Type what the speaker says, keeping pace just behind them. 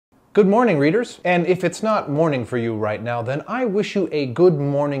Good morning, readers. And if it's not morning for you right now, then I wish you a good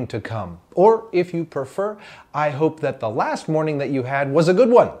morning to come. Or, if you prefer, I hope that the last morning that you had was a good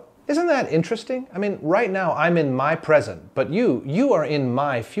one. Isn't that interesting? I mean, right now I'm in my present, but you are in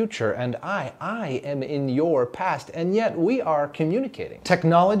my future, and I am in your past, and yet we are communicating.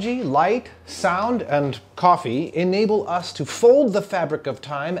 Technology, light, sound, and coffee enable us to fold the fabric of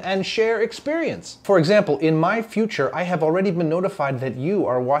time and share experience. For example, in my future, I have already been notified that you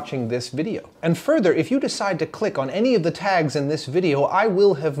are watching this video. And further, if you decide to click on any of the tags in this video, I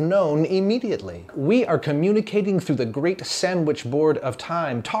will have known immediately. We are communicating through the great sandwich board of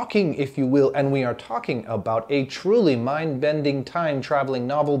time, talking, if you will, and we are talking about a truly mind-bending time-traveling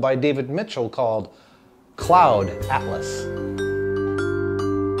novel by David Mitchell called Cloud Atlas.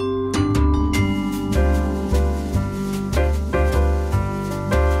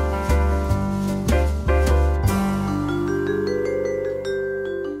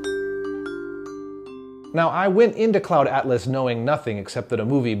 Now, I went into Cloud Atlas knowing nothing except that a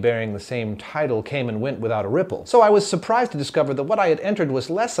movie bearing the same title came and went without a ripple. So I was surprised to discover that what I had entered was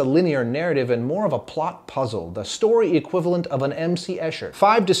less a linear narrative and more of a plot puzzle, the story equivalent of an M.C. Escher.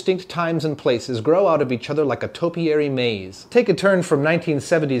 5 distinct times and places grow out of each other like a topiary maze. Take a turn from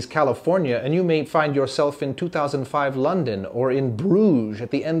 1970s California and you may find yourself in 2005 London or in Bruges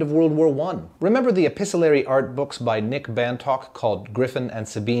at the end of World War I. Remember the epistolary art books by Nick Bantock called Griffin and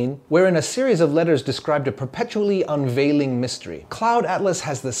Sabine, wherein a series of letters described a perpetually unveiling mystery. Cloud Atlas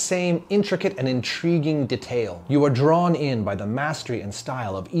has the same intricate and intriguing detail. You are drawn in by the mastery and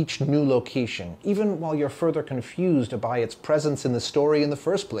style of each new location, even while you're further confused by its presence in the story in the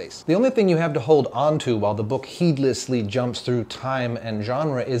first place. The only thing you have to hold onto while the book heedlessly jumps through time and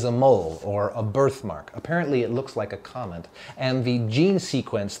genre is a mole, or a birthmark. Apparently it looks like a comet, and the gene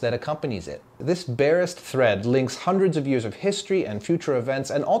sequence that accompanies it. This barest thread links hundreds of years of history and future events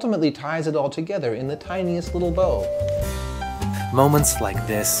and ultimately ties it all together in the tiniest little bow. Moments like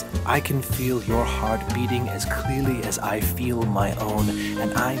this, I can feel your heart beating as clearly as I feel my own,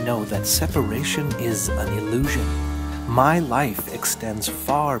 and I know that separation is an illusion. My life extends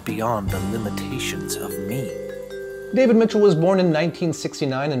far beyond the limitations of me. David Mitchell was born in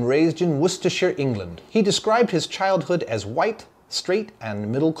 1969 and raised in Worcestershire, England. He described his childhood as white, straight,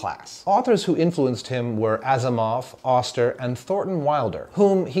 and middle class. Authors who influenced him were Asimov, Auster, and Thornton Wilder,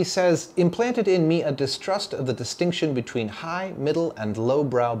 whom, he says, implanted in me a distrust of the distinction between high, middle, and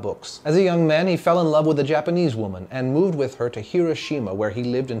lowbrow books. As a young man, he fell in love with a Japanese woman and moved with her to Hiroshima, where he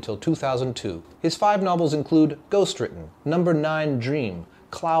lived until 2002. His 5 novels include Ghostwritten, Number 9 Dream,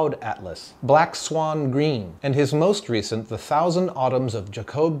 Cloud Atlas, Black Swan Green, and his most recent, The Thousand Autumns of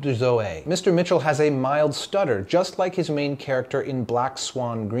Jacob de Zoe. Mr. Mitchell has a mild stutter, just like his main character in Black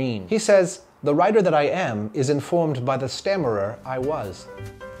Swan Green. He says, "The writer that I am is informed by the stammerer I was."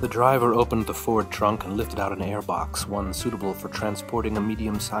 The driver opened the Ford trunk and lifted out an airbox, one suitable for transporting a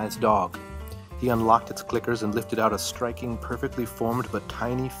medium-sized dog. He unlocked its clickers and lifted out a striking, perfectly formed but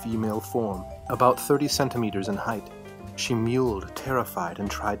tiny female form, about 30 centimeters in height. She mewled, terrified,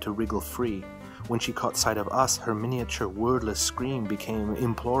 and tried to wriggle free. When she caught sight of us, her miniature wordless scream became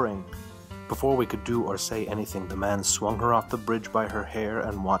imploring. Before we could do or say anything, the man swung her off the bridge by her hair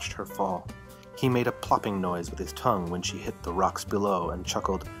and watched her fall. He made a plopping noise with his tongue when she hit the rocks below and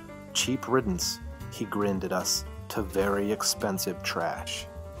chuckled, "Cheap riddance," he grinned at us, "to very expensive trash."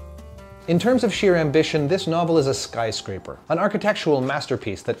 In terms of sheer ambition, this novel is a skyscraper, an architectural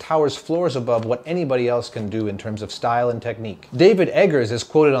masterpiece that towers floors above what anybody else can do in terms of style and technique. David Eggers is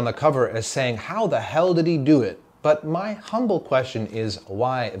quoted on the cover as saying, "How the hell did he do it?" But my humble question is,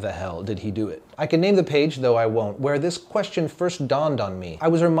 why the hell did he do it? I can name the page, though I won't, where this question first dawned on me. I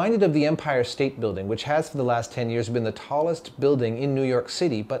was reminded of the Empire State Building, which has for the last 10 years been the tallest building in New York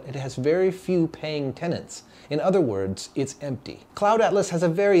City, but it has very few paying tenants. In other words, it's empty. Cloud Atlas has a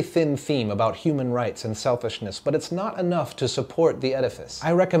very thin theme about human rights and selfishness, but it's not enough to support the edifice.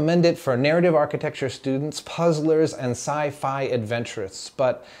 I recommend it for narrative architecture students, puzzlers, and sci-fi adventurists,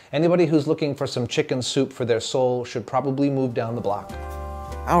 but anybody who's looking for some chicken soup for their soul should probably move down the block.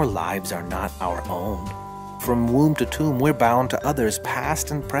 Our lives are not our own. From womb to tomb, we're bound to others,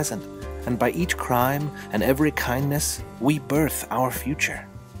 past and present, and by each crime and every kindness, we birth our future.